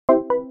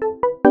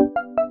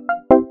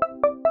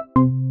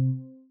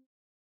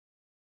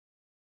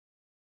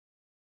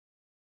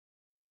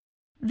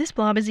This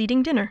blob is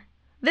eating dinner.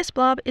 This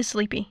blob is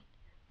sleepy.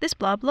 This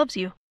blob loves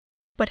you.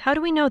 But how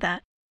do we know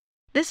that?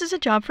 This is a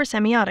job for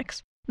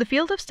semiotics, the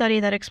field of study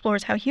that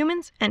explores how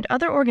humans and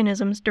other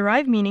organisms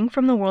derive meaning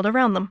from the world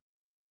around them.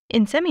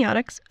 In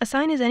semiotics, a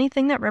sign is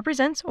anything that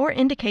represents or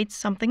indicates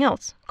something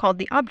else, called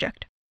the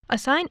object. A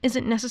sign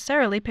isn't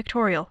necessarily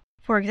pictorial.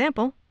 For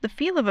example, the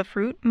feel of a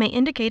fruit may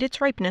indicate its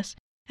ripeness,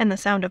 and the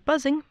sound of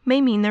buzzing may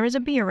mean there is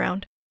a bee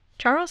around.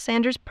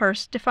 Sanders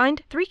Peirce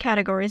defined 3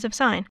 categories of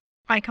sign: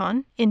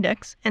 icon,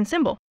 index, and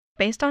symbol,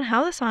 based on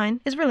how the sign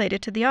is related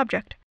to the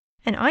object.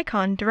 An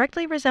icon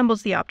directly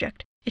resembles the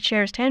object. It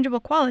shares tangible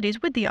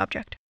qualities with the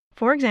object.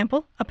 For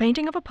example, a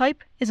painting of a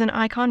pipe is an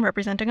icon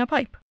representing a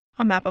pipe.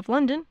 A map of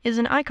London is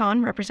an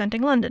icon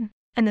representing London.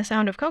 And the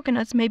sound of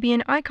coconuts may be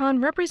an icon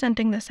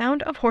representing the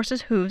sound of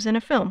horses' hooves in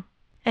a film.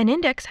 An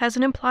index has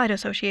an implied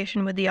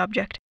association with the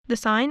object. The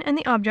sign and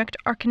the object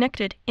are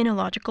connected in a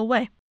logical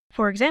way.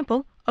 For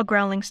example, a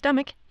growling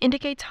stomach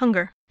indicates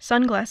hunger.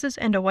 Sunglasses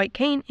and a white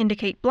cane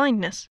indicate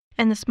blindness.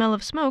 And the smell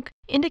of smoke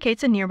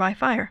indicates a nearby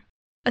fire.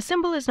 A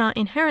symbol is not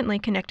inherently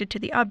connected to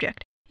the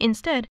object.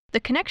 Instead,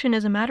 the connection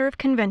is a matter of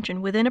convention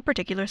within a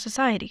particular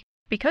society.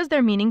 Because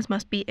their meanings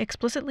must be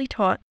explicitly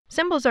taught,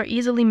 symbols are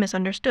easily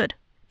misunderstood.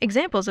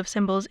 Examples of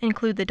symbols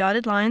include the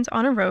dotted lines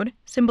on a road,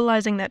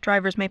 symbolizing that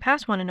drivers may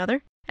pass one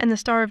another, and the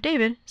Star of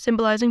David,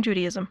 symbolizing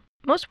Judaism.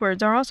 Most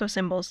words are also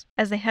symbols,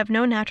 as they have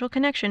no natural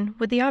connection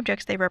with the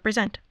objects they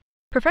represent.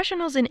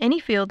 Professionals in any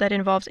field that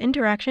involves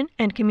interaction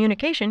and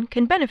communication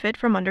can benefit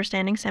from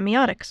understanding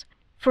semiotics.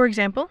 For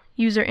example,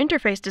 user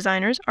interface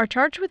designers are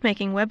charged with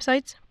making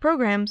websites,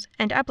 programs,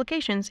 and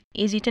applications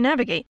easy to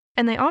navigate,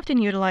 and they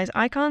often utilize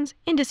icons,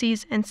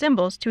 indices, and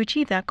symbols to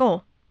achieve that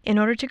goal. In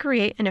order to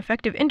create an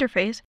effective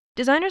interface,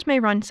 designers may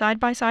run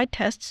side-by-side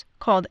tests,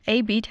 called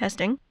A/B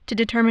testing, to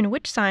determine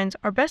which signs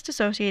are best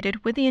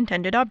associated with the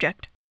intended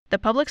object. The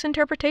public's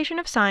interpretation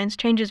of signs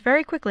changes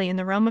very quickly in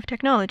the realm of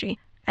technology,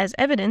 as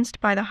evidenced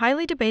by the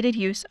highly debated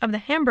use of the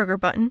hamburger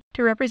button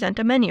to represent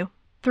a menu.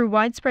 Through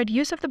widespread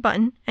use of the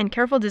button and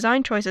careful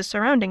design choices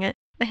surrounding it,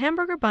 the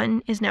hamburger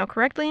button is now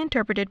correctly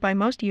interpreted by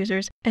most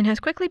users and has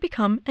quickly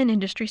become an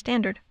industry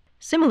standard.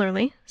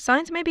 Similarly,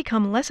 signs may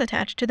become less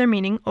attached to their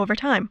meaning over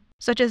time,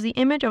 such as the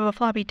image of a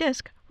floppy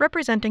disk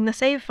representing the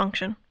save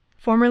function.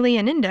 Formerly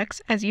an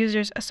index, as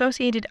users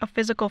associated a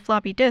physical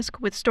floppy disk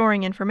with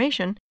storing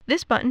information,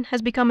 this button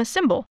has become a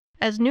symbol,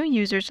 as new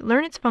users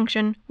learn its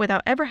function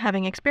without ever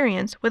having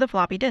experience with a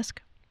floppy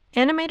disk.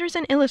 Animators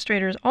and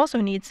illustrators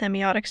also need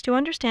semiotics to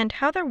understand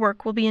how their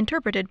work will be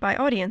interpreted by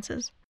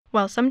audiences.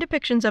 While some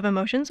depictions of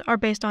emotions are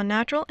based on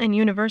natural and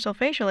universal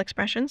facial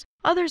expressions,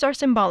 others are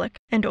symbolic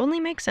and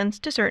only make sense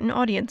to certain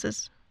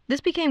audiences.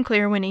 This became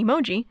clear when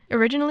emoji,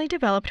 originally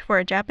developed for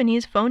a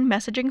Japanese phone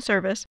messaging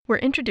service, were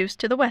introduced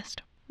to the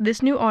West.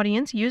 This new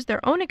audience used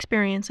their own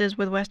experiences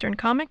with Western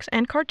comics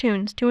and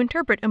cartoons to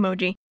interpret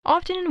emoji,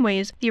 often in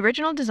ways the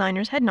original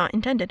designers had not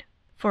intended.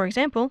 For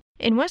example,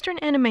 in Western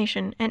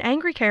animation, an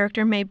angry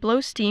character may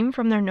blow steam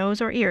from their nose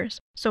or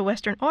ears, so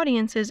Western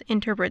audiences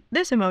interpret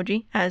this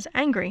emoji as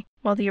angry,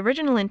 while the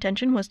original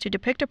intention was to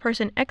depict a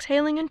person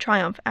exhaling in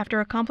triumph after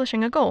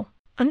accomplishing a goal.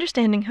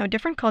 Understanding how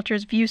different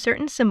cultures view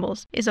certain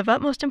symbols is of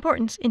utmost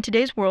importance in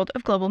today's world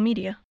of global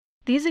media.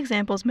 These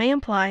examples may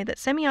imply that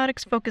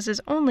semiotics focuses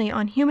only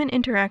on human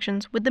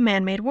interactions with the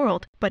man-made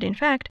world, but in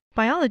fact,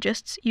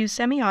 biologists use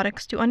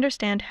semiotics to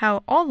understand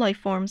how all life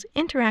forms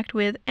interact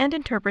with and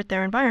interpret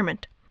their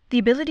environment. The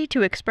ability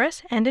to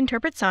express and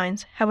interpret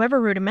signs, however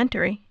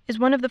rudimentary, is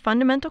one of the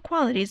fundamental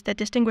qualities that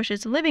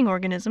distinguishes living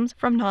organisms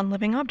from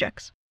non-living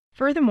objects.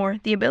 Furthermore,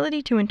 the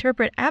ability to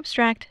interpret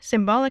abstract,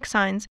 symbolic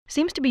signs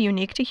seems to be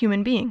unique to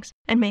human beings,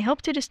 and may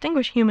help to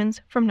distinguish humans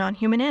from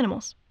non-human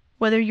animals.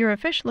 Whether you're a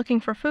fish looking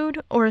for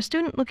food or a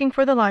student looking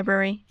for the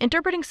library,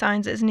 interpreting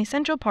signs is an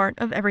essential part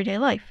of everyday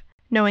life.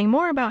 Knowing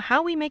more about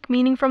how we make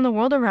meaning from the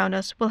world around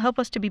us will help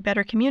us to be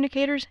better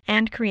communicators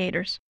and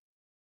creators.